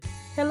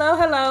Hello,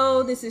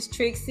 hello. This is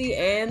Trixie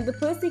and the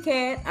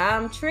Pussycat.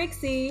 I'm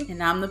Trixie.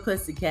 And I'm the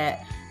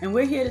Pussycat. And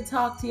we're here to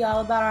talk to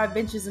y'all about our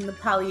adventures in the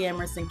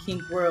polyamorous and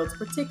kink worlds,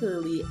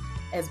 particularly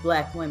as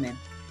Black women.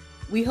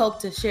 We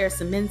hope to share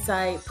some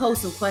insight,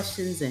 pose some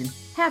questions, and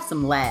have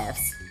some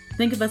laughs.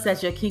 Think of us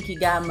as your kinky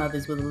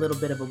godmothers with a little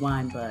bit of a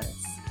wine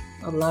buzz.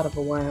 A lot of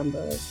a wine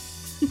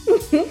buzz. I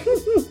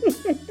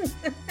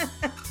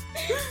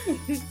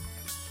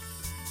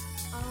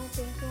don't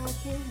think I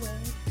can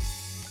wait.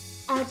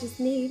 I just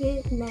need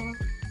it now.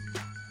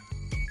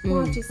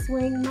 Won't you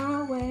swing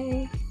my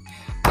way?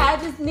 I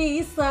just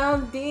need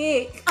some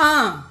dick.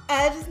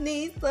 I just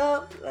need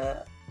some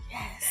love.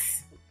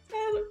 Yes.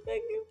 I just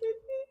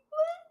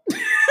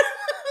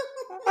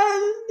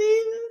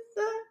need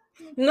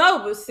some. No,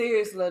 but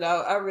seriously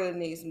though, I really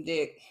need some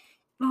dick.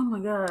 Oh my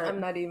God. I'm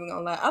not even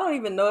gonna lie. I don't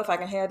even know if I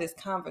can have this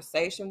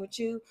conversation with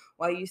you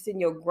while you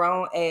sitting your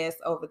grown ass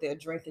over there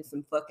drinking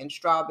some fucking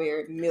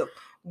strawberry milk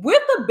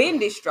with a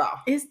bendy straw.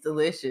 It's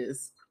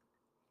delicious.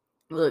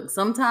 Look,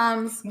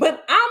 sometimes...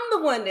 But I'm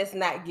the one that's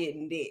not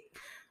getting dick.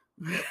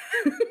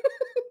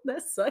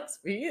 That sucks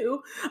for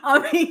you.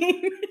 I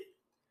mean...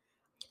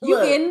 You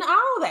getting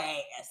all the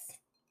ass.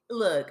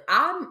 Look,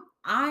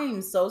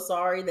 I'm so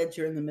sorry that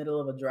you're in the middle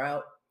of a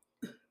drought.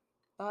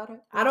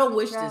 I don't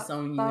wish this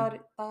on you. Thought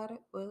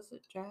it was a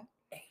drought.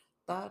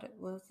 Thought it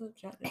was a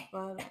drought. That's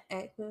why I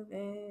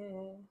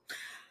activate.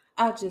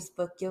 I just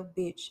fuck your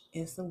bitch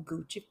in some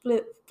Gucci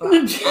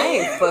flip-flops. I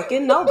ain't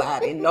fucking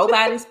nobody.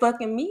 Nobody's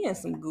fucking me in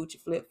some Gucci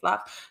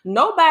flip-flops.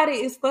 Nobody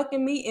is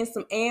fucking me in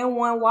some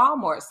N1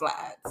 Walmart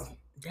slides.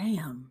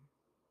 Damn.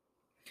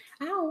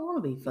 I don't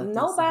want to be fucking.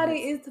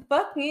 Nobody is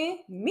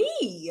fucking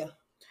me.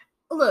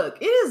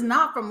 Look, it is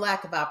not from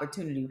lack of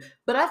opportunity,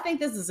 but I think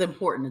this is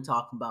important to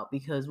talk about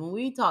because when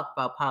we talk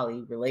about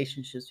poly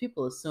relationships,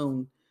 people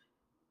assume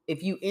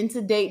if you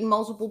into dating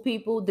multiple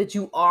people, that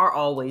you are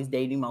always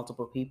dating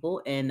multiple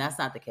people, and that's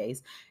not the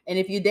case. And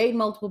if you date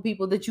multiple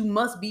people, that you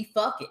must be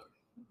fucking.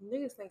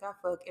 Niggas think I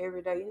fuck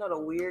every day. You know the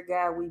weird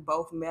guy we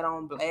both met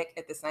on Black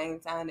at the same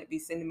time that be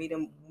sending me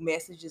them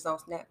messages on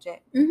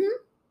Snapchat? Mm-hmm.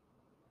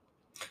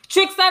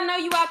 Tricks, I know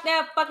you out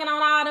there fucking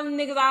on all them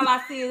niggas. All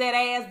I see is that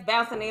ass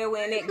bouncing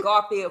everywhere and that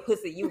Garfield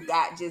pussy you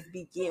got just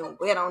be getting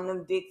wet on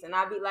them dicks. And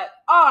I be like,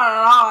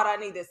 oh Lord, I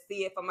need to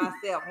see it for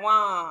myself.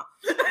 Wow.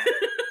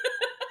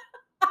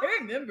 I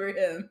remember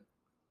him.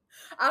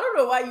 I don't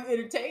know why you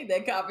entertained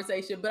that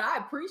conversation, but I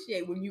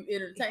appreciate when you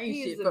entertain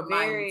shit for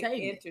my entertainment. He's a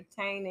very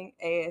entertaining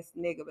ass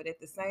nigga, but at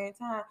the same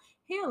time,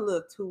 he a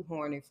little too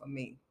horny for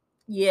me.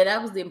 Yeah,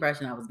 that was the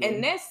impression I was getting.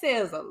 And that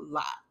says a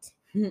lot.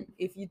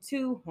 If you're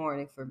too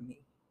horny for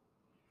me.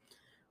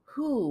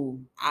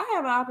 Who? I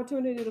have an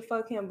opportunity to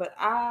fuck him, but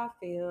I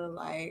feel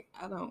like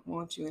I don't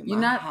want you in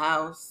my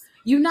house.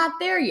 You're not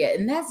there yet,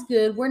 and that's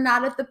good. We're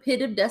not at the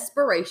pit of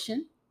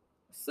desperation.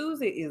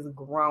 Susie is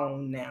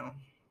grown now.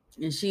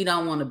 And she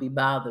don't want to be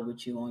bothered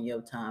with you on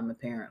your time,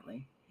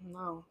 apparently.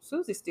 No,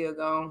 Susie's still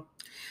gone.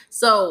 For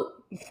So,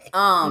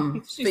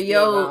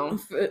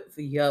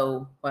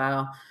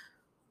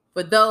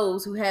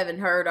 those who haven't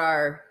heard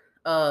our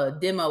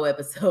demo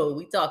episode,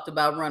 we talked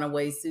about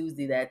Runaway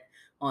Susie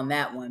on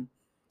that one.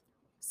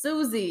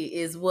 Susie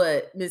is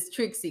what Miss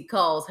Trixie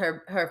calls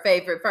her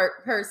favorite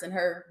person,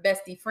 her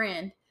bestie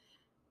friend.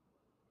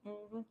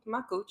 Mm-hmm.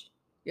 My coochie.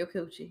 Your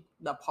coochie.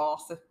 The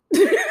posse.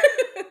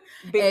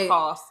 Big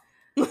posse.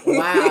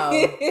 Wow.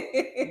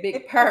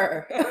 Big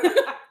purr. Is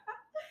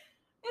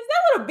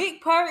that what a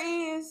big purr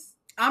is?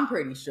 I'm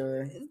pretty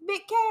sure. It's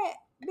big cat,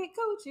 big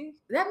coochie.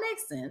 That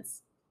makes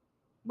sense.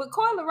 But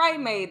Coyle Ray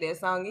made that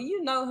song, and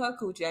you know her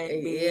coochie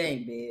ain't big. It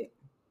ain't big.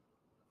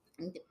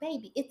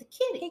 Baby, it's a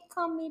kitty. He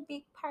call me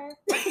Big Purr.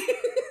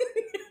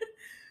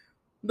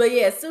 But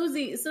yeah,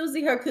 Susie,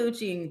 her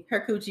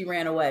coochie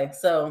ran away.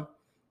 So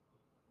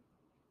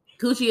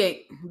Coochie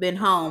ain't been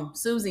home.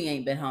 Susie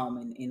ain't been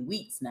home in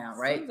weeks now,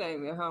 right? Susie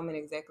ain't been home in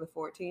exactly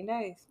 14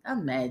 days.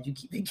 I'm mad you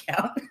keeping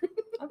count.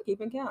 I'm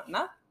keeping count. And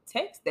I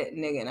text that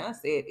nigga and I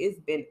said, it's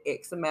been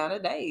X amount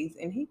of days.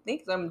 And he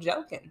thinks I'm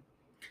joking.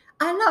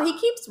 I know. He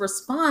keeps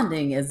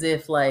responding as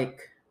if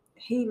like...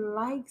 He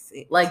likes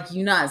it. Like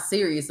you're not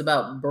serious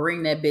about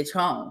bring that bitch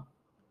home.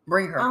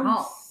 Bring her home.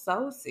 I'm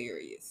so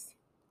serious.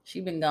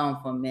 She been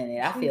gone for a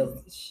minute. I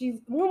feel...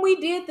 When we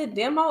did the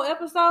demo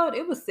episode,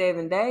 it was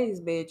 7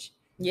 days, bitch.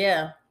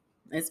 Yeah.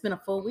 It's been a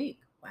full week.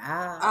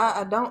 Wow.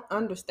 I don't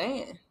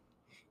understand.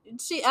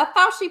 I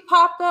thought she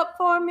popped up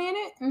for a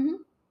minute. Mm-hmm.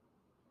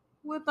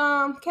 With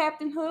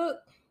Captain Hook.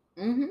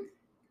 Mm-hmm.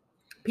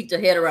 Peeked her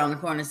head around the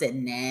corner and said,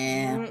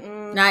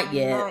 nah, not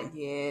yet.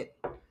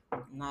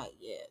 Not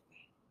yet.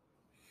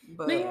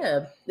 But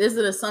yeah, there's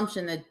an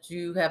assumption that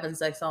you having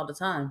sex all the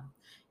time.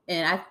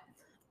 And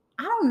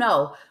I don't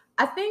know.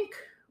 I think,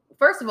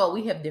 first of all,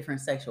 we have different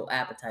sexual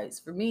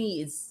appetites. For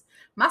me,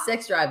 my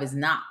sex drive is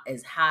not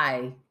as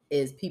high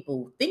as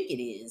people think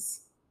it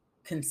is,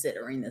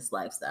 considering this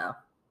lifestyle.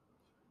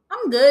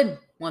 I'm good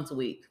once a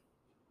week.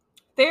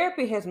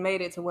 Therapy has made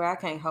it to where I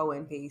can't hoe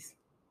in peace.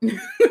 What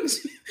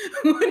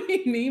do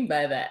you mean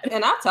by that?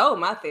 And I told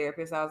my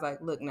therapist, I was like,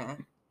 look now,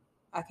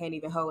 I can't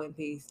even hold in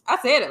peace. I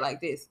said it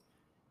like this.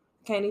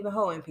 Can't even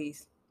hold in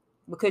peace.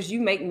 Because you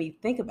make me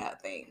think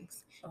about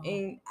things.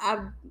 And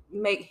I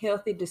make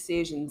healthy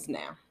decisions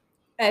now.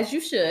 As you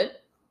should.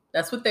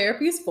 That's what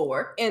therapy is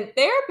for. And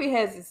therapy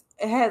has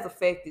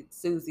affected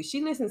Susie.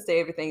 She listens to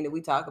everything that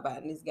we talk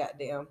about in these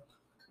goddamn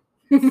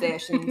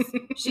sessions.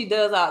 She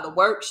does all the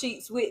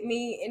worksheets with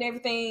me and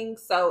everything.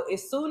 So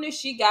as soon as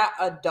she got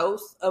a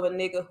dose of a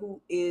nigga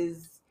who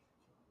is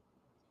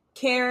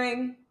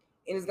caring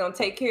and is gonna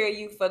take care of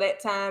you for that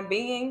time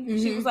being,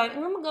 she was like,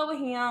 I'm gonna go with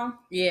him.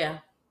 Yeah.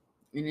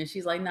 And then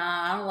she's like,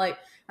 nah, I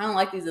don't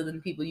like these other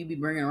people you be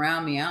bringing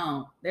around me.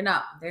 They're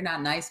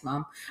not nice,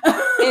 Mom.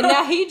 And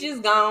now he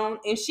just gone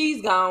and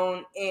she's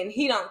gone and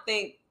he don't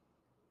think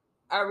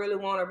I really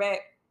want her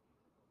back.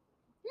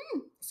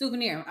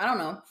 Souvenir. I don't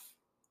know.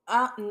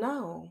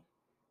 No.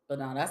 But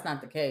no, that's not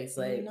the case.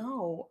 Like,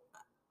 no.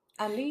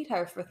 I need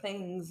her for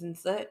things and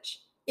such.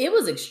 It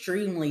was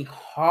extremely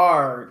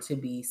hard to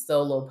be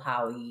solo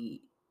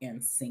poly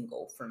and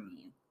single for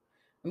me.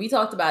 And we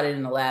talked about it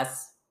in the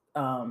last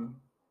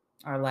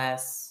our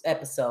last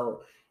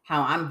episode,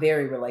 how I'm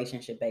very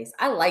relationship based.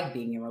 I like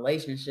being in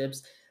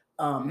relationships,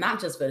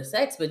 not just for the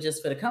sex, but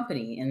just for the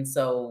company. And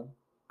so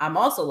I'm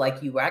also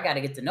like you, where I got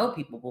to get to know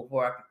people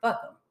before I can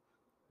fuck them.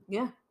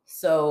 Yeah.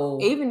 So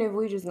even if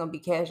we're just gonna be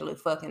casually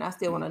fucking, I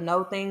still want to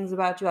know things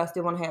about you. I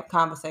still want to have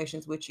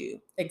conversations with you.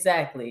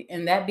 Exactly.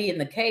 And that being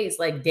the case,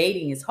 like,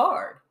 dating is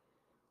hard.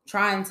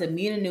 Trying to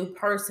meet a new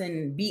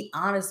person, be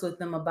honest with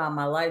them about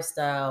my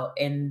lifestyle,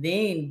 and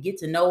then get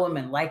to know them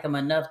and like them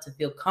enough to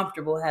feel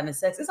comfortable having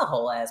sex. It's a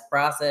whole ass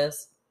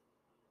process.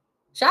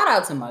 Shout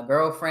out to my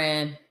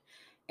girlfriend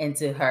and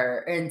to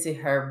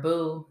her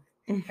boo,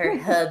 her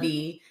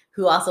hubby,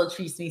 who also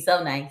treats me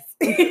so nice.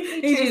 He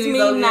treats me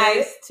so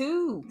nice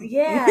too.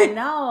 Yeah, I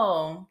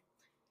know.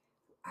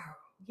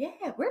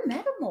 Yeah, we're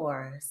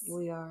metamors.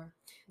 We are.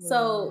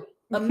 So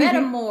a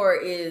metamor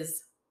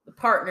is the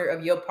partner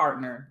of your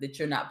partner that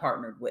you're not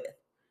partnered with.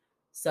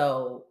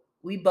 So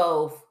we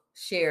both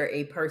share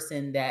a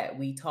person that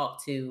we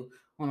talk to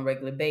on a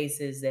regular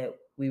basis that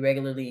we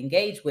regularly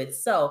engage with.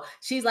 So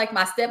she's like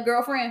my step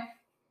girlfriend.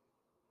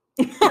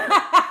 You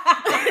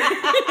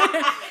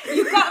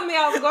caught me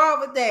off guard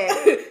with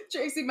that.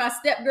 Tracy, my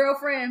step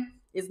girlfriend,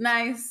 is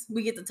nice.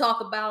 We get to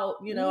talk about,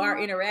 our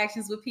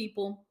interactions with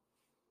people.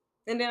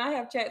 And then I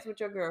have chats with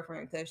your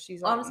girlfriend because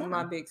she's like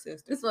my big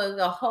sister. This was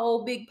a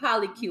whole big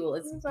polycule.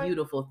 It's a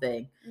beautiful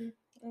thing.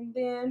 And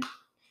then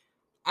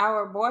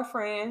our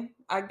boyfriend,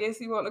 I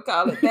guess you want to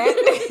call it that,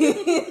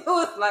 it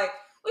was like,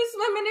 we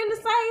swimming in the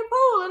same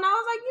pool. And I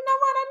was like, you know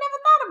what? I never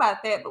thought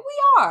about that, but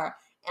we are.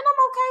 And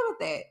I'm okay with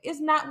that. It's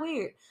not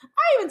weird.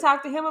 I even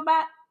talked to him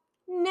about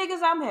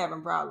niggas I'm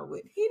having problem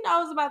with. He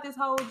knows about this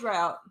whole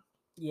drought.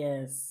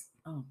 Yes.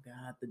 Oh,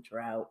 God, the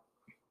drought.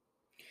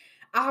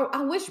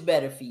 I wish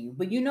better for you.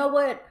 But you know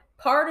what?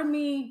 Part of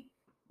me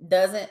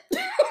doesn't.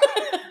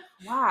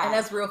 Why? And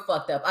that's real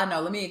fucked up. I know.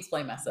 Let me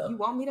explain myself. You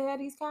want me to have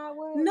these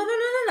cobwebs?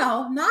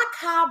 No. Not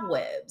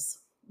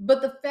cobwebs.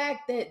 But the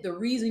fact that the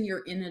reason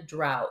you're in a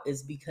drought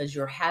is because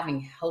you're having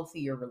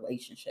healthier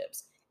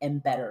relationships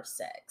and better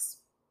sex.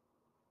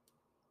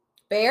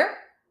 Fair?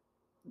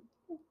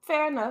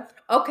 Fair enough.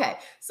 Okay,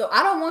 so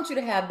I don't want you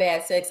to have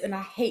bad sex, and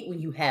I hate when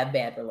you have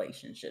bad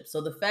relationships.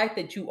 So the fact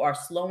that you are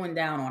slowing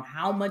down on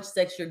how much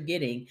sex you're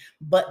getting,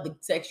 but the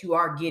sex you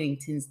are getting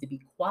tends to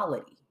be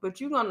quality. But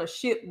you're going to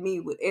ship me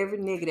with every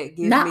nigga that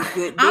gives me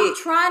good dick. I'm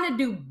trying to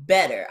do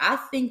better. I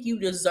think you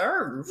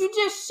deserve. You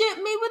just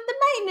shipped me with the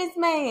maintenance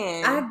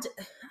man.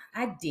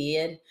 I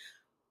did.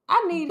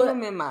 I need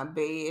him in my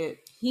bed.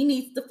 He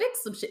needs to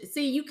fix some shit.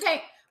 See, you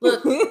can't.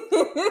 Look,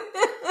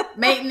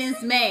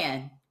 maintenance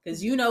man.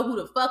 Because you know who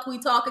the fuck we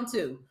talking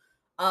to.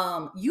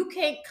 You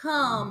can't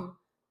come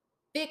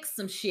fix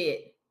some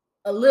shit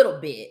a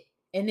little bit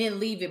and then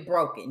leave it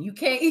broken. You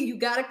can't. You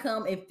gotta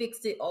come and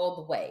fix it all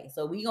the way.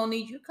 So we gonna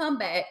need you to come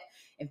back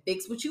and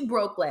fix what you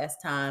broke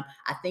last time.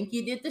 I think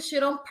you did the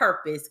shit on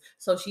purpose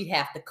so she'd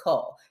have to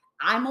call.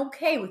 I'm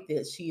okay with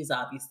this. She is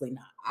obviously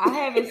not. I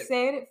haven't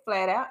said it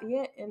flat out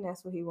yet, and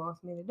that's what he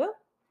wants me to do.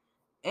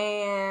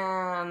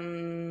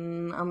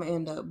 And I'm gonna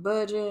end up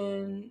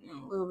budging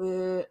a little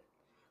bit.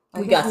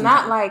 Like, it's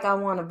not like I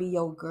want to be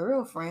your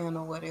girlfriend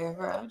or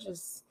whatever. I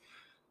just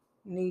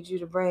need you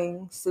to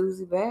bring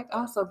Susie back.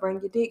 Also,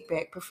 bring your dick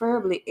back,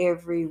 preferably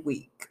every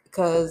week,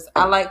 because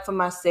I like for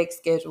my sex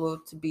schedule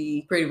to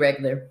be pretty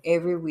regular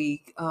every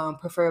week,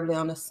 preferably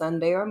on a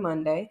Sunday or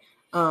Monday.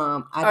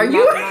 I do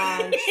not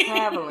mind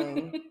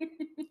traveling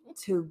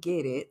to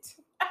get it.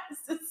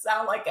 Does it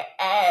sound like an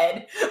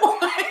ad?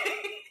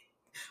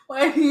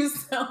 Why do you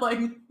sound like...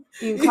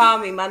 You can call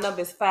me. My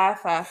number is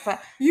 555.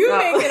 You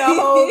making a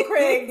whole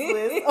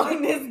Craigslist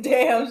on this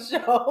damn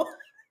show.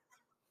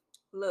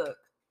 Look,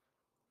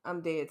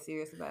 I'm dead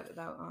serious about it.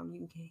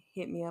 You can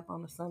hit me up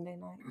on a Sunday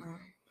night,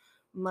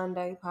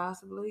 Monday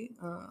possibly.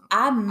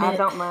 I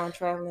don't mind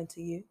traveling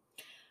to you.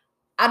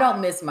 I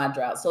don't miss my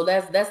drought. So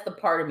that's the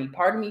part of me.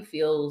 Part of me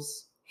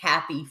feels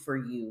happy for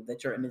you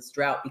that you're in this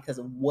drought because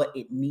of what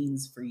it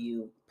means for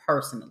you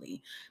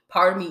personally.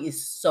 Part of me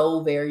is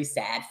so very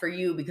sad for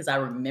you because I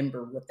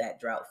remember what that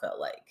drought felt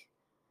like.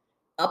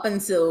 Up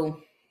until,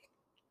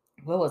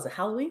 what was it,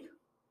 Halloween?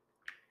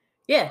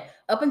 Yeah,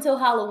 up until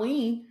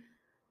Halloween,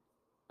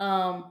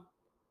 I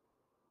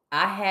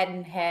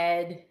hadn't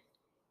had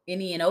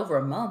any in over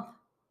a month.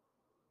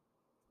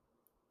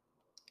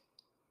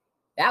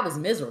 That was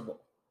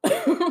miserable.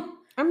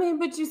 I mean,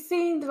 but you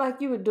seemed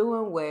like you were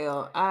doing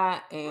well.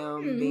 I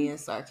am being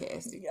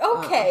sarcastic.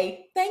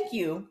 Okay, thank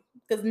you.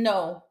 Because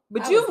no.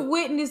 But you've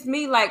witnessed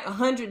me like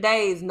 100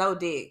 days, no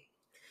dick.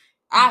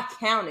 I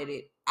counted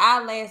it.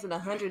 I lasted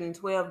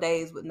 112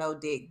 days with no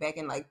dick back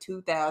in like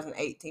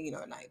 2018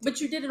 or 19.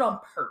 But you did it on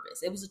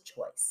purpose. It was a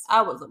choice.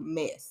 I was a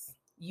mess.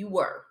 You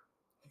were.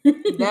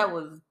 That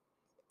was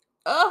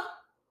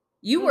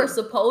you were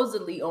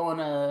supposedly on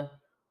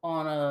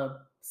a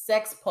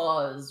sex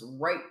pause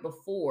right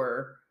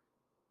before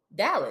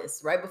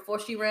Dallas, right before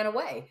she ran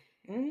away.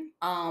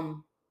 Mm-hmm.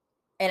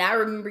 And I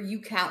remember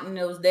you counting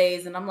those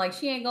days, and I'm like,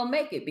 she ain't gonna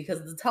make it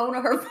because the tone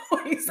of her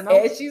voice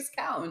as she's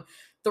counting.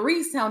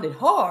 3 sounded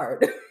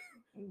hard.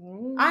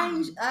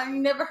 I ain't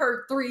never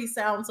heard 3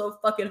 sound so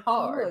fucking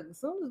hard. Look, as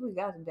soon as we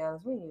got to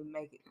Dallas, we didn't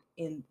make it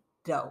in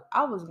dough.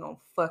 I was gonna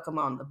fuck them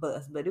on the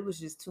bus, but it was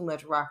just too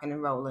much rocking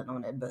and rolling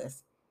on that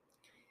bus.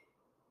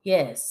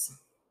 Yes,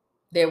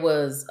 there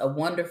was a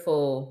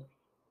wonderful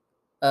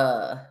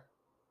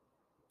party.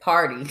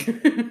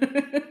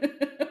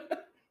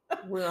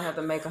 We're gonna have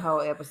to make a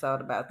whole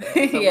episode about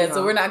that.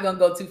 So we're not gonna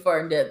go too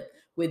far in depth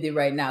with it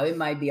right now. It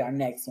might be our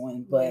next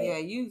one, but yeah,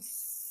 you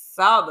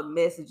saw the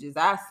messages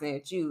I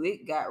sent you.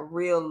 It got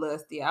real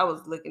lusty. I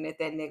was looking at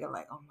that nigga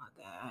like, oh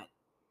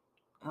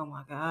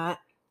my god.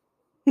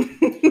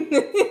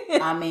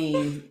 I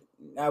mean,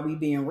 are we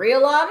being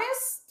real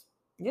honest?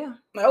 Yeah.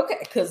 Okay,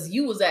 because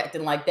you was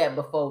acting like that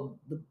before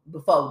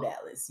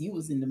Dallas. You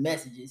was in the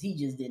messages. He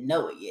just didn't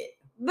know it yet.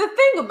 The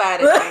thing about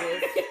it is,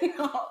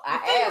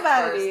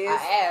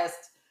 I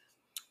asked.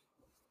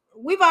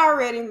 We've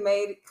already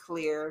made it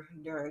clear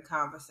during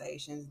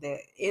conversations that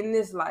in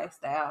this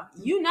lifestyle,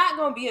 you're not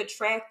going to be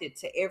attracted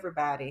to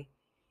everybody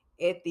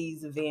at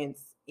these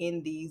events,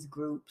 in these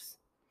groups.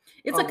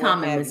 It's a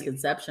common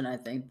misconception, I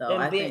think, though.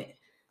 I think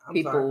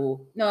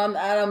people... No,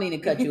 I don't mean to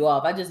cut you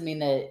off. I just mean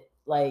that,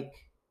 like,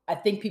 I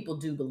think people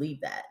do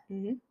believe that.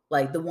 Mm-hmm.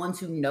 Like, the ones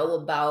who know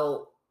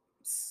about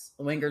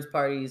swingers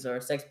parties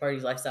or sex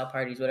parties, lifestyle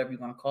parties, whatever you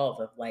want to call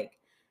them, like,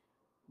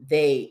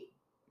 they're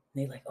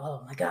like,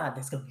 oh my god,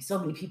 there's gonna be so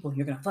many people,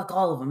 you're gonna fuck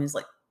all of them. It's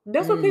like,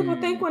 that's what people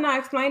think when I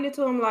explained it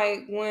to them.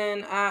 Like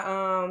when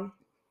I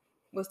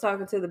was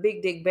talking to the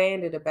Big Dick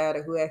Bandit about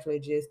it, who actually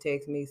just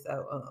texted me.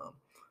 So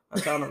I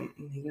told him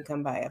he can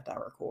come by after I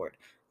record.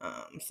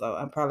 So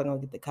I'm probably gonna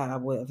get the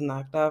cobwebs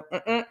knocked off.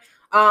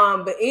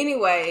 But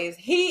anyways,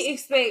 he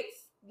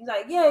expects,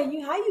 like, yeah,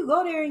 how you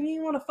go there and you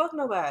don't want to fuck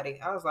nobody?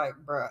 I was like,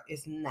 bro,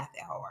 it's not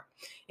that hard.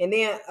 And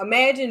then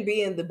imagine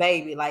being the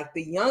baby, like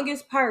the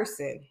youngest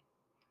person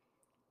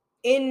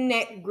in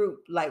that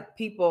group. Like,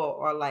 people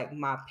are like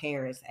my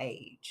parents'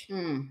 age.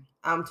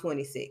 I'm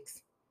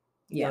 26,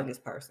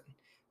 youngest person.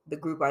 The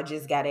group I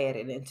just got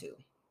added into.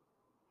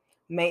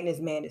 Maintenance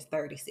man is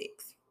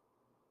 36.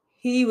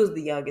 He was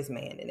the youngest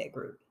man in that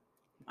group.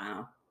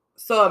 Wow.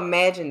 So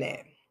imagine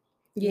that.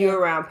 Yeah. You're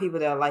around people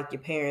that are like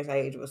your parents'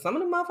 age. Well, some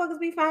of the motherfuckers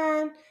be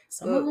fine.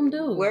 Some of them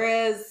do.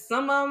 Whereas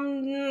some of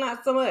them,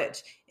 not so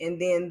much. And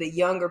then the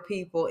younger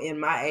people in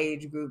my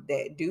age group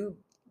that do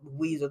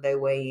weasel their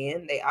way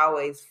in, they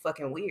always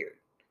fucking weird.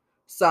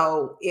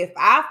 So if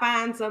I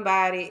find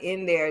somebody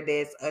in there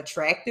that's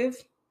attractive,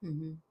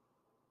 I'm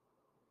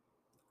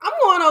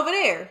going over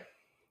there.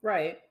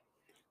 Right.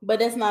 But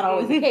that's not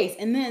always the case.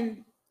 And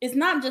then it's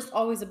not just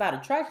always about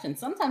attraction.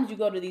 Sometimes you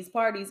go to these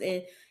parties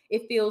and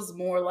it feels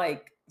more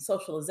like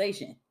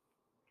socialization.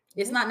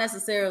 It's not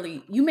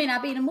necessarily, you may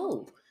not be in a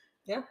mood.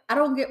 Yeah. I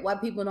don't get why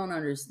people don't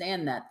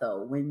understand that,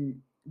 though.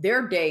 When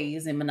there are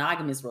days in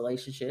monogamous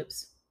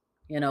relationships,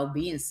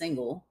 being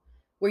single,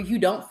 where you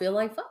don't feel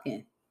like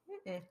fucking.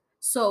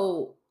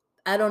 So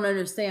I don't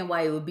understand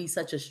why it would be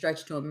such a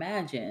stretch to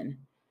imagine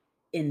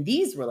in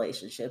these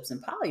relationships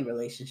and poly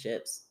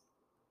relationships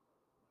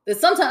that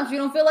sometimes you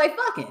don't feel like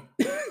fucking.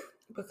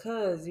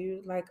 Because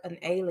you're like an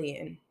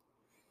alien.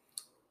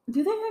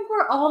 Do they think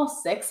we're all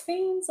sex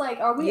fiends? Like,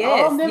 are we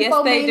all nymphomaniacs?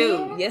 Yes, they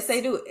do. Yes,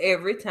 they do.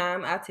 Every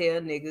time I tell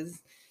niggas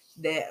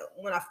that,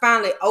 when I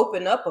finally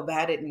open up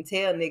about it and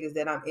tell niggas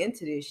that I'm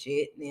into this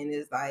shit, then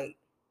it's like,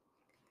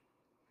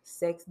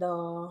 sex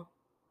doll,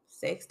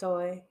 sex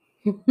toy.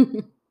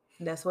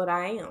 That's what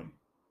I am.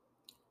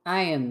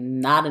 I am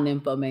not an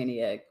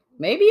nymphomaniac.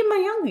 Maybe in my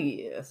younger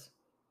years.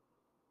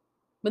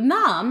 But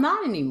nah, I'm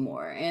not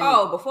anymore.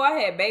 And before I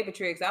had baby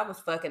tricks, I was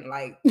fucking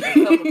like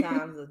a couple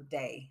times a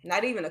day.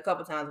 Not even a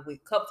couple times a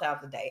week, couple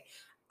times a day.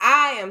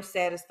 I am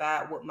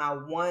satisfied with my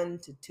 1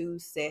 to 2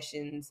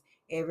 sessions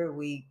every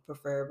week,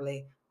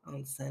 preferably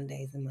on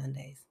Sundays and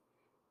Mondays.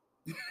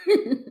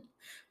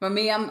 For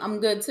me, I'm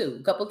good too.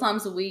 A couple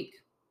times a week,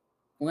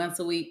 once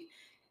a week.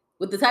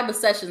 With the type of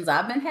sessions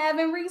I've been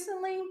having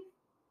recently,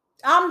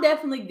 I'm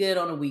definitely good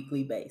on a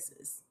weekly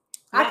basis.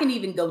 I can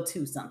even go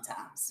 2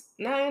 sometimes.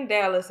 Now in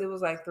Dallas, it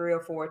was like 3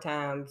 or 4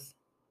 times.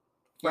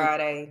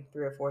 Friday,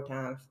 3 or 4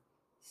 times.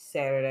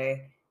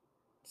 Saturday,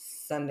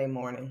 Sunday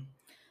morning.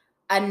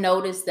 I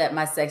noticed that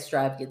my sex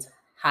drive gets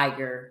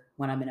higher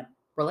when I'm in a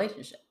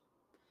relationship.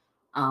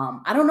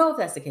 I don't know if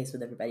that's the case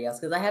with everybody else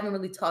because I haven't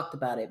really talked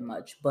about it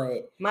much,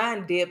 but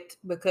mine dipped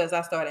because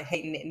I started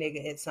hating that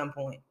nigga at some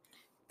point.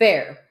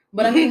 Fair.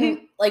 But I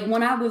mean, like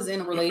when I was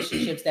in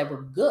relationships that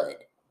were good,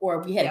 or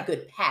we had a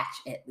good patch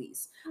at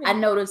least, I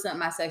noticed that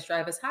my sex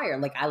drive is higher.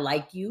 Like I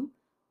like you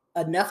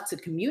enough to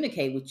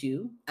communicate with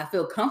you. I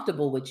feel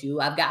comfortable with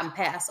you. I've gotten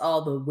past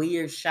all the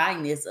weird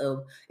shyness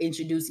of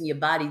introducing your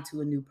body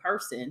to a new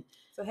person.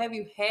 So have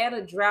you had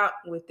a drought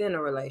within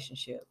a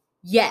relationship?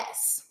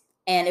 Yes.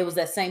 And it was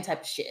that same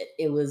type of shit.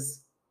 It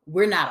was,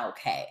 we're not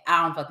okay.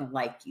 I don't fucking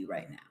like you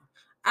right now.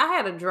 I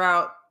had a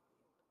drought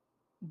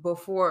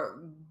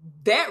before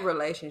that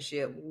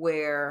relationship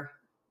where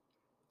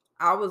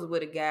I was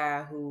with a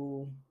guy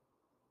who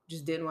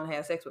just didn't want to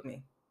have sex with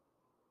me.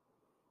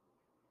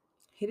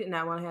 He did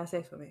not want to have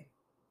sex with me.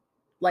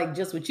 Like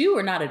just with you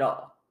or not at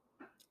all?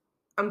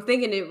 I'm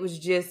thinking it was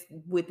just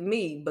with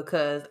me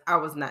because I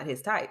was not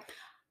his type.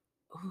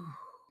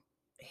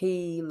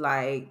 He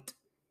liked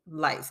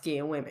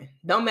light-skinned women.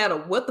 Don't matter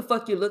what the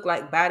fuck you look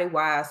like,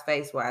 body-wise,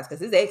 face-wise, because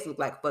his ex looked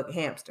like a fucking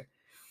hamster.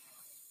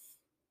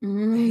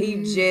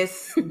 He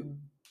just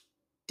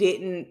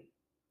didn't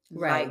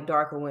like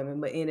darker women,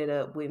 but ended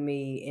up with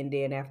me. And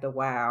then after a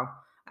while,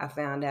 I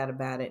found out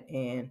about it,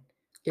 and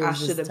I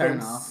should have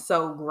been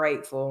so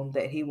grateful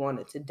that he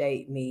wanted to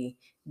date me,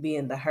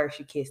 being the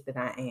Hershey kiss that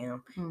I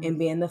am, and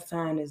being the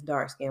finest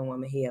dark-skinned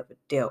woman he ever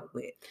dealt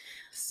with.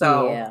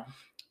 So yeah.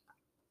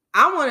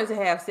 I wanted to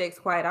have sex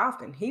quite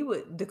often. He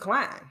would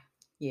decline.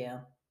 Yeah.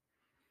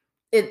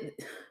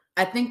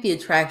 I think the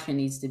attraction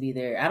needs to be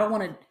there. I don't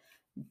want to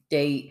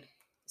date,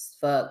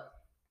 fuck,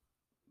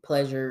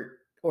 pleasure,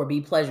 or be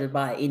pleasured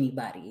by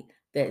anybody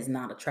that is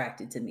not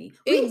attracted to me.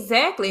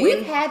 Exactly.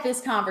 We've had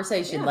this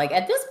conversation. Yeah. Like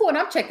at this point,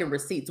 I'm checking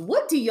receipts.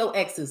 What do your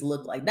exes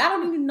look like? I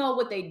don't even know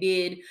what they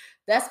did.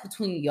 That's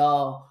between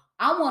y'all.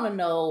 I want to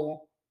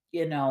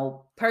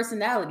know,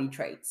 personality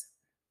traits.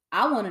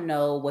 I want to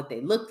know what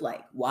they look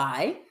like.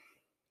 Why?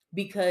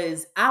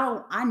 Because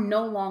I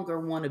no longer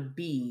want to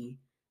be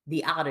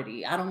the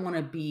oddity. I don't want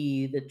to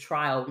be the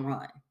trial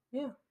run.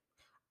 Yeah.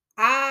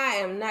 I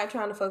am not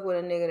trying to fuck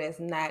with a nigga that's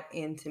not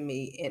into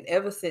me. And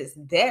ever since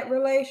that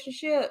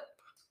relationship,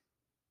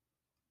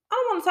 I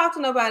don't want to talk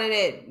to nobody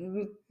that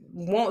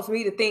wants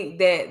me to think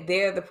that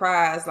they're the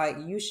prize. Like,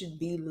 you should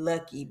be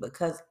lucky,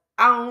 because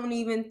I don't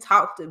even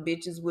talk to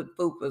bitches with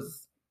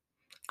fupas.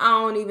 I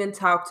don't even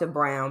talk to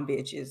brown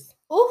bitches.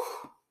 Ooh.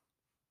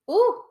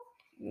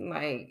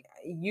 Like,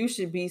 you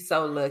should be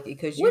so lucky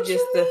because you what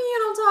just. You mean you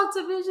don't talk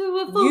to bitches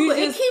with fupa?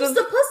 It keeps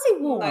the pussy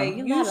warm. Like,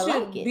 you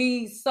should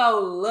be so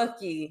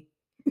lucky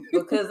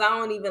because I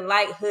don't even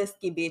like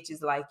husky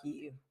bitches like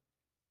you.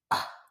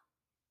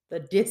 The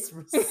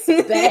disrespect.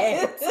 The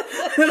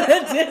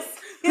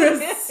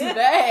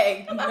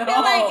disrespect. No. I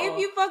feel like if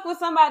you fuck with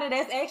somebody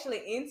that's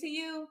actually into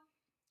you,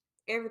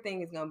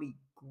 everything is gonna be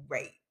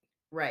great.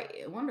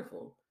 Right.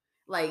 Wonderful.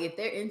 Like if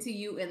they're into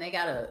you and they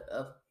got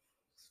a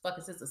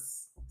fucking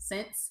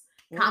sense,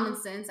 common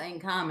sense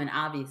ain't common,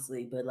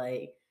 obviously, but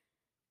like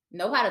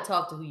know how to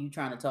talk to who you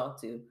trying to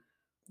talk to.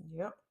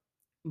 Yep.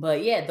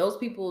 But yeah, those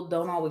people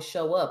don't always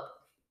show up.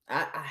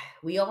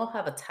 We all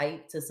have a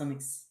type to some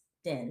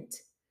extent.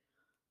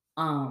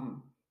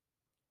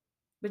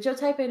 But your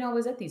type ain't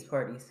always at these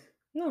parties.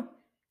 No.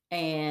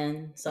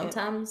 And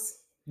sometimes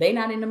they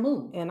not in the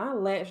mood. And I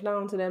latched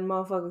on to that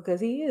motherfucker because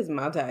he is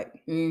my type.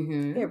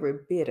 Mm-hmm. Every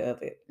bit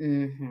of it.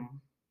 Mm-hmm.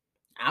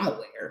 I'm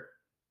aware.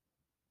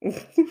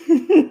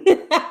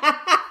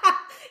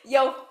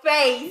 Your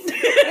face.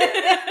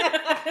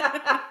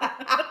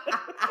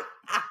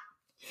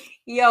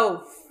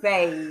 Your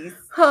face.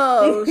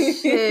 Oh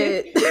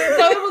shit. So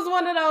it was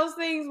one of those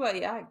things where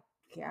I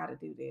gotta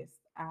do this.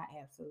 I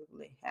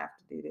absolutely have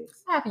to do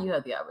this. Happy you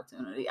had the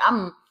opportunity.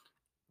 I'm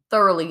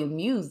thoroughly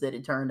amused that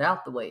it turned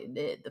out the way it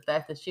did. The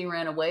fact that she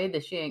ran away,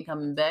 that she ain't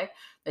coming back,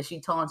 that she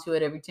taunts you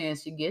at every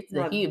chance she gets.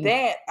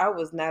 That I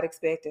was not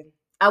expecting.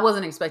 I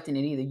wasn't expecting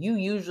it either. You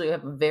usually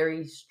have a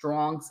very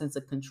strong sense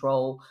of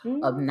control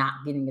of not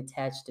getting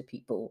attached to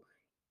people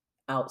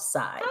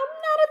outside. I'm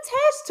not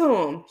attached to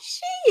him.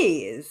 She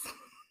is.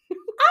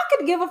 I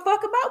could give a fuck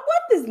about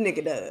what this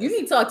nigga does. You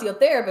need to talk to your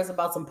therapist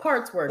about some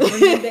parts work.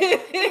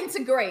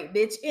 Integrate,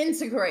 bitch.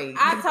 Integrate.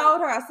 I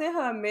told her, I sent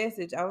her a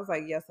message. I was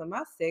like, yeah, so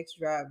my sex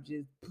drive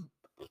just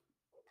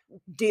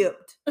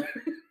dipped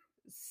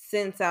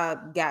since I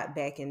got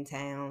back in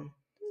town.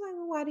 I was like,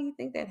 well, why do you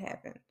think that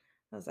happened?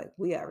 I was like,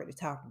 we already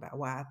talked about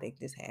why I think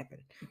this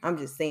happened. I'm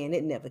just saying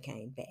it never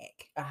came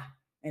back.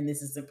 And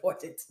this is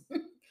important.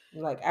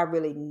 Like, I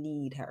really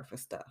need her for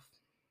stuff.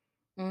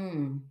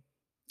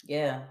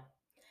 Yeah.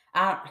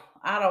 I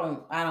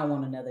don't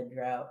want another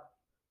drought.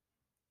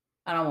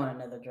 I don't want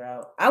another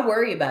drought. I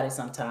worry about it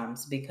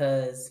sometimes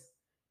because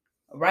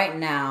right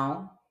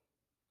now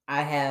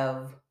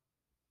I'm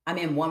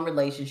in one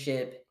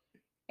relationship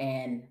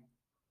and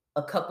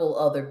a couple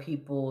other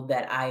people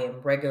that I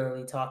am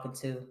regularly talking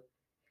to.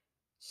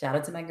 Shout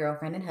out to my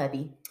girlfriend and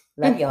hubby.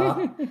 Love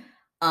y'all.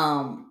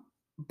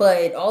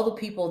 But all the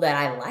people that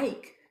I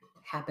like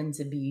happen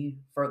to be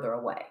further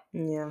away.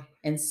 Yeah.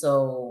 And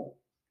so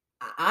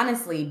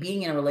honestly,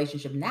 being in a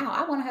relationship now,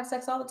 I want to have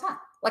sex all the time.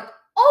 Like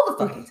all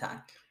the fucking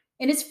time.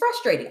 And it's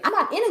frustrating. I'm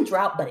not in a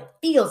drought, but it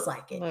feels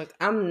like it. Look,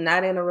 I'm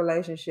not in a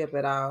relationship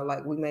at all.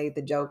 Like, we made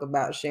the joke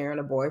about sharing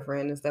a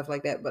boyfriend and stuff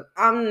like that, but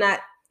I'm not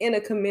in a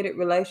committed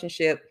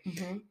relationship,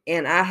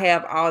 and I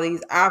have all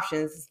these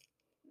options.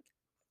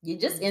 You're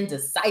just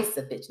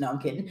indecisive, bitch. No, I'm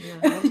kidding.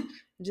 I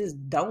just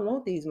don't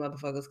want these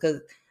motherfuckers, because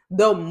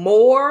the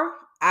more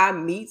I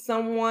meet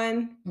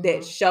someone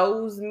that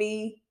shows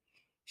me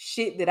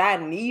shit that I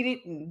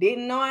needed and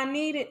didn't know I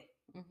needed,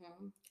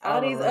 all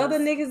these other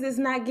niggas is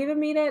not giving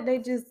me that. They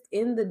just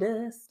in the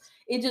dust.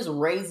 It just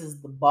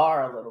raises the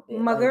bar a little bit.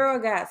 My girl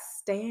got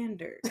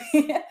standards.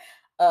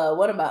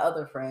 One of my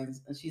other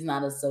friends, she's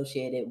not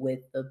associated with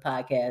the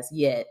podcast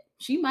yet.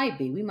 She might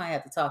be. We might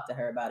have to talk to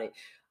her about it.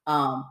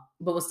 But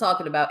was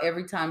talking about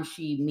every time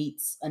she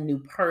meets a new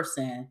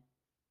person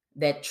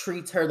that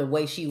treats her the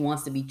way she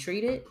wants to be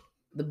treated,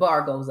 the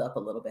bar goes up a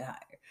little bit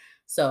higher.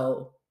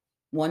 So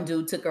one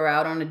dude took her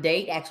out on a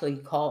date, actually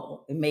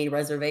called and made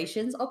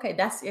reservations. Okay,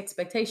 that's the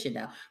expectation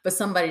now. But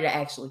somebody to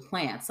actually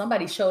plan.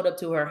 Somebody showed up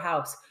to her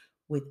house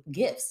with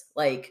gifts.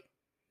 Like,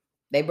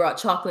 they brought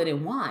chocolate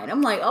and wine.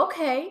 I'm like,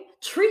 okay,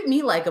 treat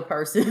me like a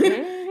person.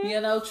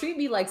 Treat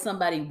me like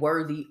somebody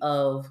worthy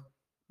of,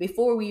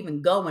 before we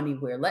even go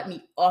anywhere, let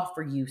me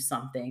offer you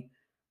something.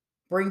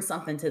 Bring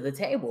something to the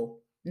table.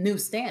 New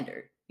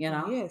standard,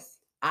 Yes.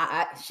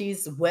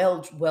 She's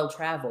well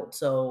traveled,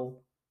 so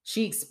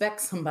she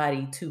expects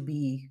somebody to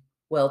be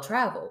well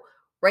traveled,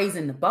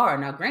 raising the bar.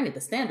 Now, granted,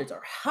 the standards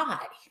are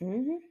high,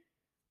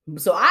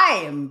 so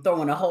I am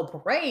throwing a whole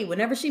parade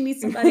whenever she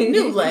meets somebody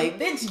new. Like,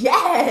 bitch,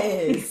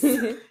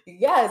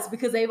 yes,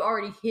 because they've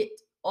already hit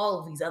all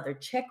of these other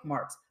check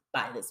marks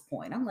by this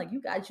point. I'm like,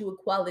 you got you a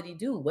quality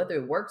dude, whether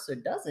it works or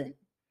doesn't.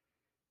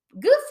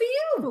 Good for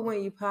you. But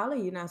when you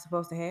poly, you're not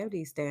supposed to have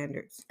these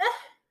standards.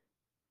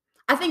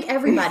 I think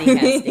everybody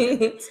has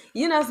standards.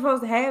 You're not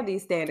supposed to have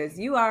these standards.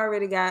 You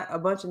already got a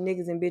bunch of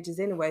niggas and bitches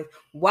anyways.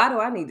 Why do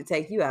I need to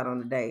take you out on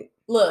a date?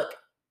 Look,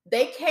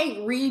 they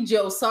can't read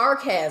your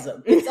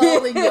sarcasm. It's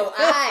all in your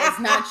eyes,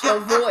 not your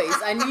voice.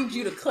 I need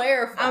you to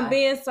clarify. I'm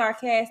being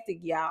sarcastic,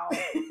 y'all.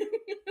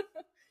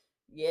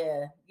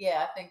 Yeah,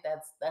 I think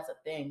that's a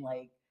thing.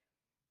 Like,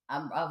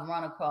 I've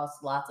run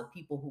across lots of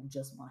people who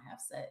just want to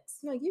have sex.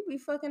 Like, you be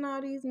fucking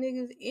all these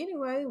niggas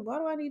anyway. Why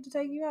do I need to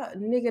take you out?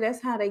 Nigga,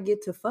 that's how they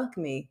get to fuck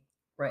me.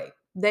 Right.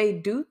 They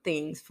do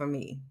things for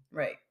me.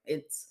 Right.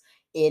 It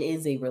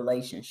is a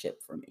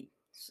relationship for me.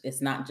 It's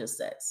not just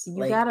sex. You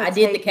like, gotta I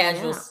did the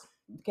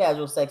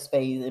casual sex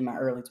phase in my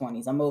early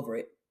 20s. I'm over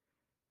it.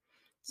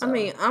 So, I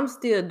mean, I'm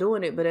still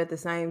doing it, but at the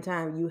same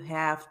time, you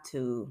have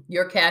to.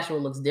 Your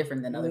casual looks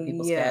different than other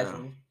people's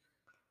casual.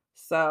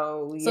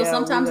 So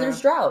sometimes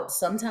there's droughts.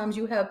 Sometimes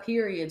you have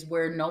periods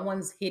where no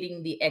one's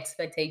hitting the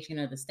expectation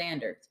or the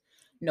standards.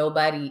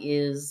 Nobody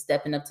is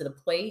stepping up to the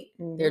plate.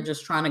 They're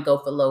just trying to go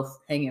for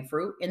low-hanging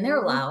fruit, and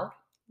they're loud.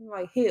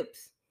 Like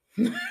hips.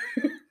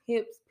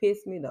 Hips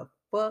piss me the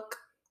fuck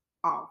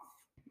off.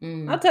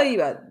 I'll tell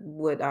you about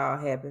what all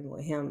happened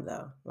with him,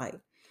 though. Like,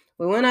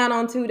 we went out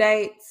on 2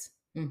 dates,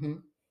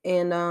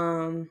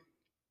 and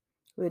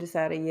we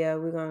decided,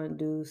 we're going to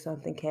do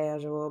something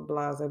casual,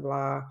 blah, blah,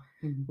 blah.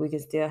 We can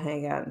still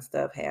hang out and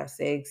stuff, have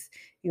sex.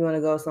 You want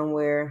to go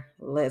somewhere,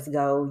 let's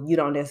go. You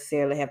don't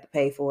necessarily have to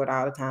pay for it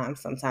all the time.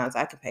 Sometimes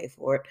I can pay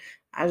for it.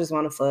 I just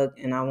want to fuck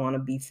and I want to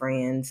be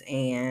friends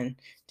and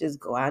just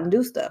go out and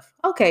do stuff.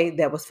 Okay,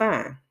 that was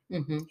fine.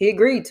 He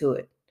agreed to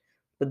it,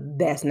 but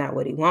that's not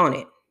what he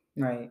wanted.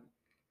 Right.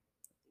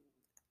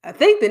 I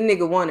think the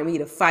nigga wanted me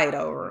to fight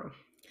over him.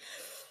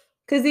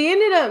 Because he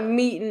ended up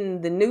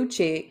meeting the new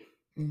chick.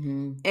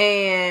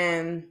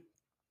 And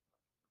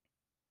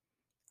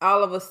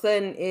all of a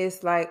sudden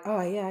it's like, oh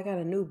yeah, I got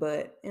a new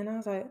butt. And I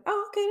was like,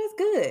 oh, okay, that's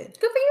good.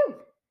 Good for you.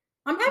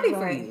 I'm happy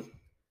for you.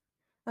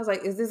 I was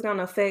like, is this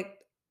gonna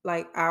affect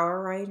like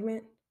our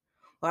arrangement?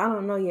 Well, I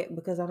don't know yet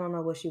because I don't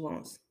know what she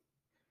wants.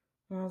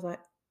 And I was like,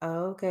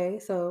 oh, okay,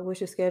 so what's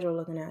your schedule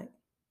looking like?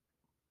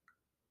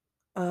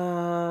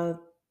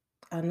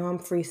 I know I'm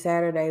free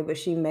Saturday, but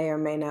she may or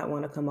may not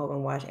want to come over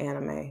and watch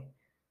anime.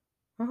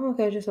 Oh,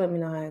 okay, just let me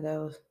know how it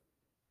goes.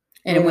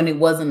 And when it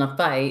wasn't a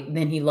fight,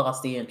 then he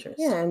lost the interest.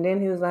 Yeah, and then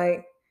he was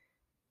like,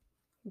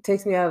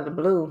 takes me out of the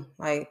blue,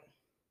 like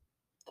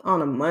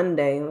on a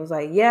Monday. And was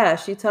like, yeah,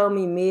 she told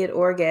me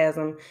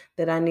mid-orgasm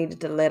that I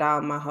needed to let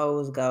all my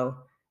hoes go.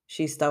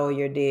 She stole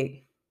your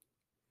dick.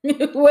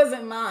 It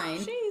wasn't mine.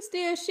 She didn't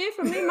steal shit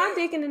from me. My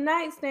dick in the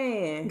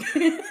nightstand. She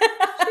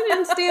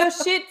didn't steal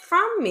shit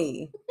from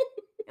me.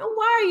 And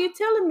why are you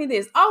telling me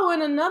this? Oh,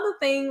 and another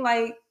thing,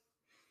 like,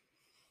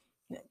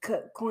 that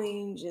cut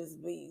queen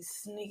just be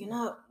sneaking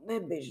up.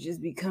 That bitch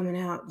just be coming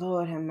out.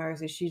 Lord have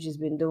mercy. She just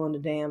been doing the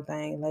damn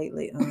thing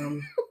lately.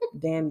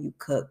 Damn you,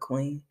 cut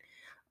queen.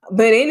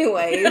 But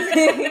anyways,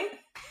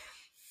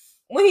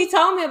 when he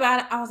told me about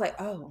it, I was like,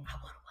 oh, I want to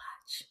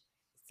watch.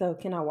 So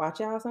can I watch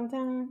y'all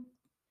sometime?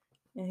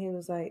 And he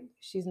was like,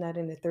 she's not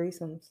into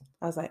threesomes.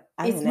 I was like,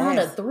 it's not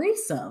a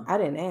threesome. I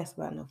didn't ask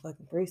about no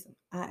fucking threesome.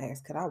 I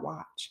asked, could I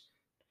watch?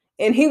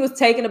 And he was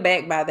taken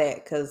aback by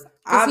that because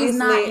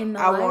obviously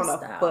I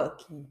want to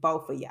fuck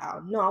both of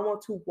y'all. No, I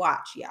want to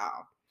watch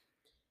y'all.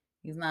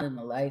 He's not in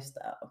the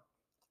lifestyle.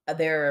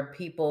 There are a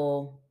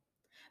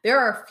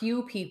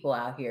few people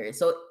out here.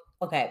 So,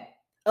 okay,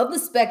 of the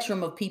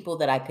spectrum of people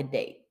that I could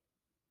date,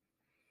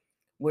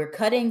 we're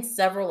cutting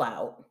several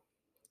out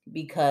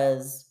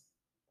because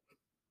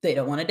they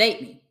don't want to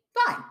date me.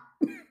 Fine.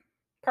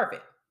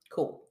 Perfect.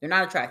 Cool. They're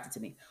not attracted to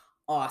me.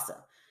 Awesome.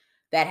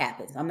 That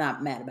happens. I'm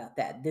not mad about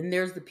that. Then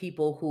there's the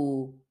people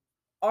who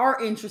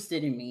are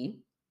interested in me,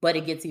 but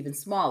it gets even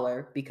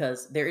smaller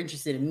because they're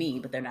interested in me,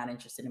 but they're not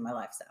interested in my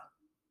lifestyle.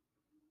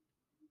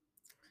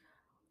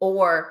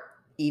 Or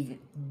even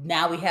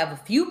now we have a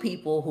few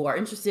people who are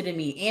interested in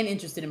me and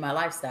interested in my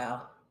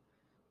lifestyle,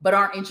 but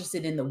aren't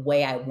interested in the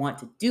way I want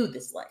to do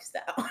this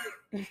lifestyle.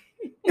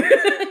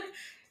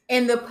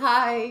 And the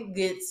pie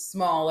gets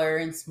smaller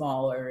and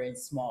smaller and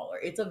smaller.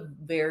 It's a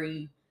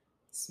very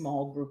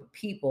small group of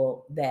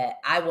people that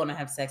I want to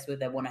have sex with,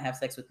 that want to have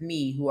sex with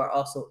me, who are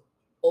also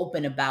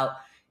open about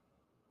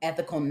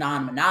ethical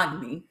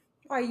non-monogamy.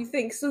 Why you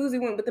think Susie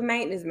went with the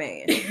maintenance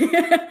man?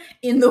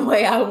 In the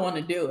way I want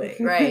to do it,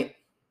 right?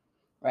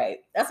 Right.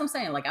 That's what I'm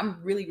saying. Like,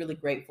 I'm really, really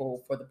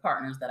grateful for the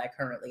partners that I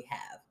currently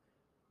have.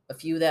 A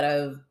few that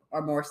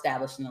are more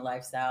established in the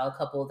lifestyle, a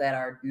couple that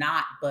are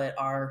not, but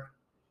are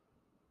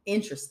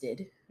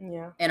interested,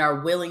 and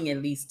are willing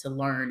at least to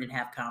learn and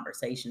have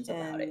conversations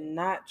about it.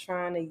 Not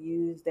trying to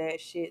use that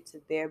shit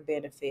to their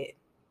benefit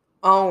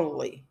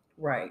only.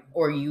 Right.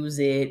 Or use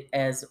it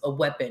as a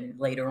weapon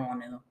later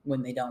on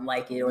when they don't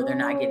like it or they're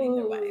not getting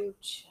their way.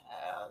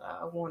 Child,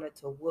 I wanted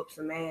to whoop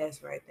some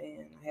ass right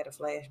then. I had a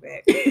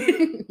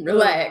flashback.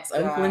 Relax.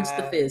 Unclench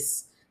the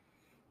fists.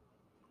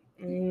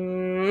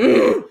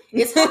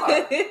 It's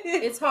hard.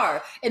 It's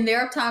hard. And there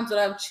are times that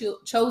I've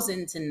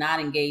chosen to not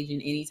engage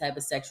in any type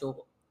of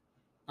sexual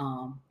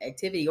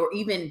activity, or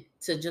even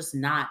to just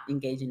not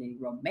engage in any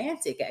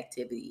romantic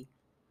activity,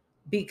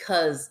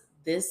 because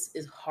this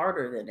is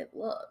harder than it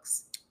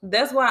looks.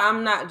 That's why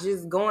I'm not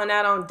just going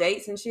out on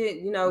dates and shit.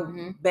 You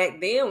know, back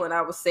then when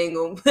I was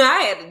single,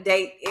 I had to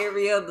date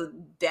every other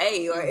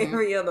day or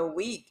every other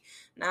week.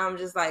 Now I'm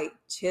just like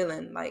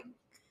chilling. Like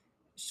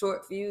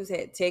Short Fuse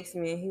had texted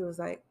me and he was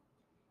like,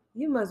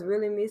 you must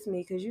really miss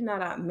me because you're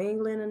not out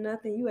mingling or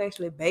nothing. You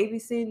actually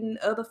babysitting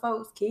other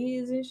folks'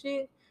 kids and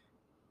shit.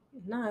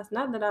 No, it's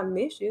not that I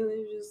miss you.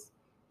 It's just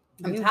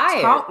you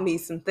taught me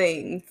some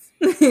things.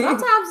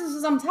 Sometimes it's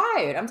just I'm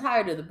tired. I'm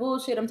tired of the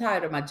bullshit. I'm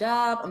tired of my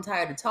job. I'm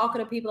tired of talking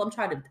to people. I'm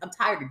tired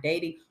of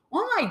dating.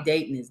 Online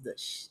dating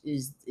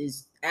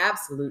is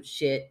absolute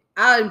shit.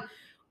 I'm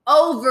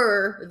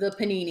over the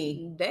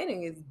panini.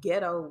 Dating is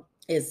ghetto.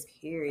 Is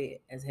period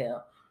as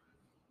hell.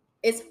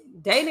 It's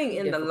dating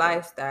in the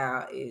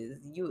lifestyle is,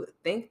 you would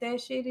think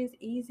that shit is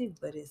easy,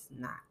 but it's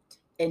not.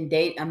 And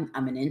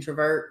I'm an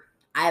introvert.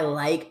 I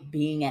like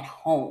being at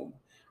home.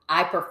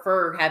 I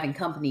prefer having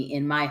company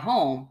in my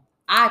home.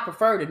 I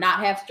prefer to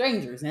not have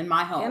strangers in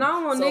my home. And I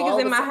don't want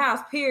niggas in my house,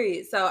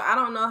 period. So I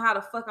don't know how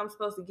the fuck I'm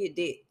supposed to get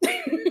dick.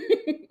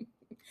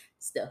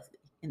 Stuff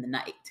in the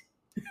night.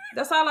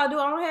 That's all I do.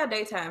 I don't have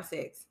daytime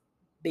sex.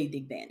 Big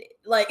Dick Bandit.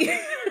 Like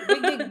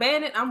Big Dick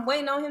Bandit. I'm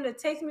waiting on him to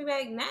text me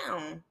back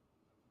now.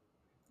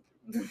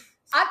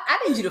 I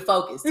need you to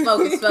focus.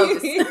 Focus.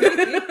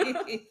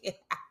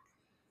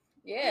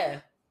 Yeah.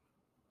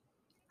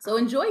 So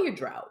enjoy your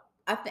drought.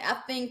 I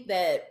think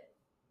that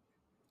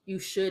you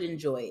should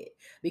enjoy it,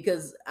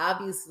 because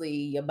obviously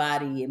your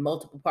body and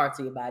multiple parts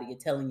of your body are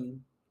telling you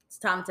it's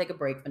time to take a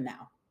break for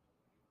now,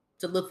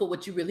 to look for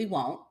what you really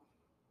want,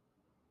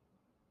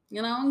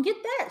 and get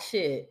that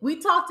shit. We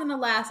talked in the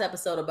last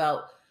episode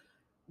about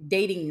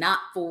dating not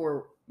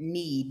for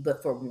need,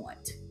 but for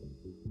want,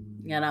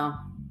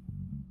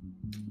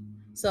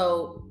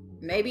 So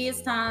maybe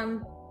it's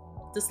time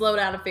to slow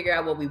down and figure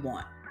out what we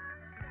want.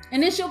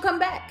 And then she'll come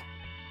back.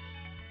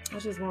 I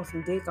just want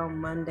some dick on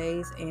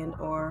Mondays and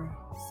or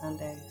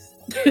Sundays.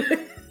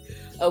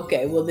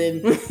 Okay, well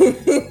then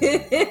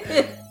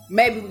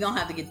maybe we're going to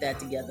have to get that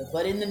together.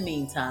 But in the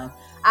meantime,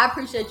 I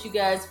appreciate you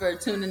guys for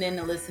tuning in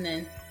and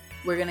listening.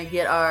 We're going to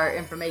get our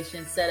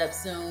information set up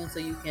soon so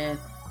you can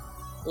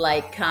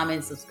like,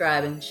 comment,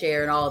 subscribe, and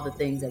share, and all the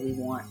things that we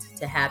want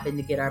to happen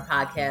to get our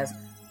podcast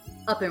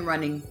up and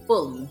running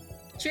fully.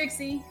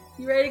 Trixie,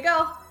 you ready to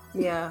go?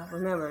 Yeah,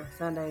 remember,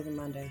 Sundays and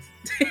Mondays.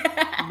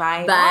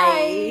 Bye.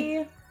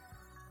 Bye.